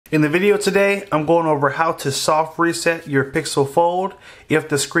In the video today, I'm going over how to soft reset your Pixelfold if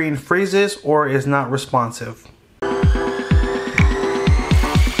the screen freezes or is not responsive.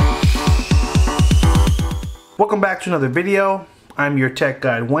 Welcome back to another video. I'm your tech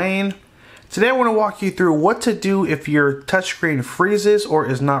guide, Wayne. Today I want to walk you through what to do if your touchscreen freezes or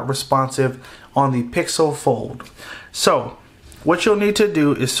is not responsive on the Pixelfold. So, what you'll need to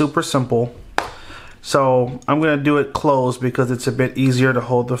do is super simple. So I'm going to do it closed because it's a bit easier to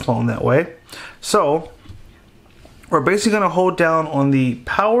hold the phone that way. So we're basically going to hold down on the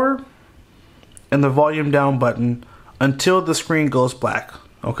power and the volume down button until the screen goes black.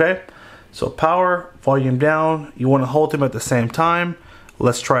 Okay, so power, volume down, you want to hold them at the same time.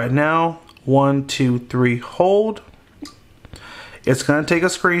 Let's try it now. 1, 2, 3, hold. It's going to take a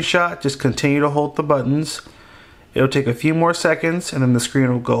screenshot. Just continue to hold the buttons. It'll take a few more seconds and then the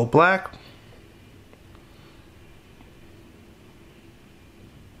screen will go black.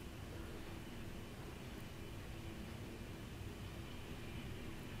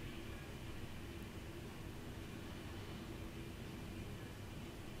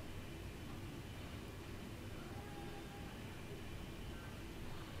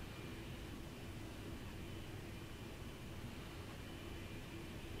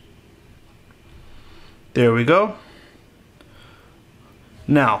 There we go.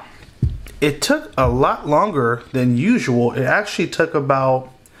 Now, it took a lot longer than usual. It actually took about,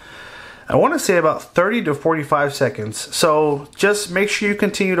 I want to say about 30 to 45 seconds. So just make sure you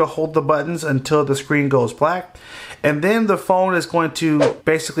continue to hold the buttons until the screen goes black. And then the phone is going to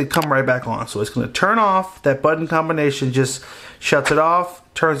basically come right back on. So it's going to turn off. That button combination just shuts it off,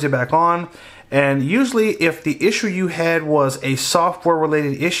 turns it back on. And usually if the issue you had was a software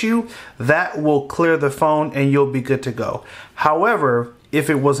related issue, that will clear the phone and you'll be good to go. However, if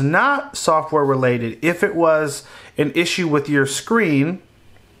it was not software related, if it was an issue with your screen,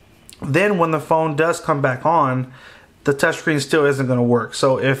 then when the phone does come back on, the touchscreen still isn't going to work.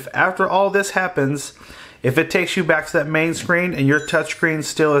 So if after all this happens, if it takes you back to that main screen and your touchscreen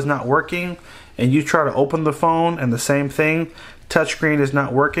still is not working and you try to open the phone and the same thing, touchscreen is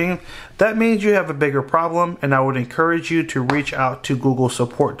not working, that means you have a bigger problem, and I would encourage you to reach out to Google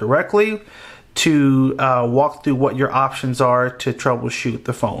support directly to walk through what your options are to troubleshoot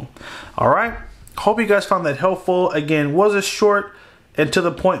the phone. Alright, hope you guys found that helpful. Again, was a short and to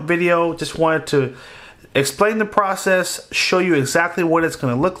the point video. Just wanted to explain the process, show you exactly what it's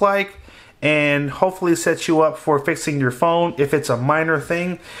going to look like, and hopefully set you up for fixing your phone if it's a minor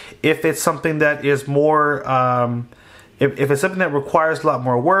thing. If it's something that is more if it's something that requires a lot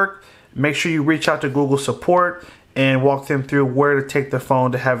more work, make sure you reach out to Google support and walk them through where to take the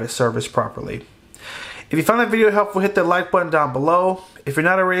phone to have it serviced properly. If you found that video helpful, hit the like button down below. If you're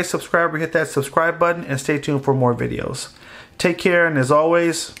not already a subscriber, hit that subscribe button and stay tuned for more videos. Take care, and as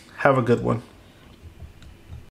always, have a good one.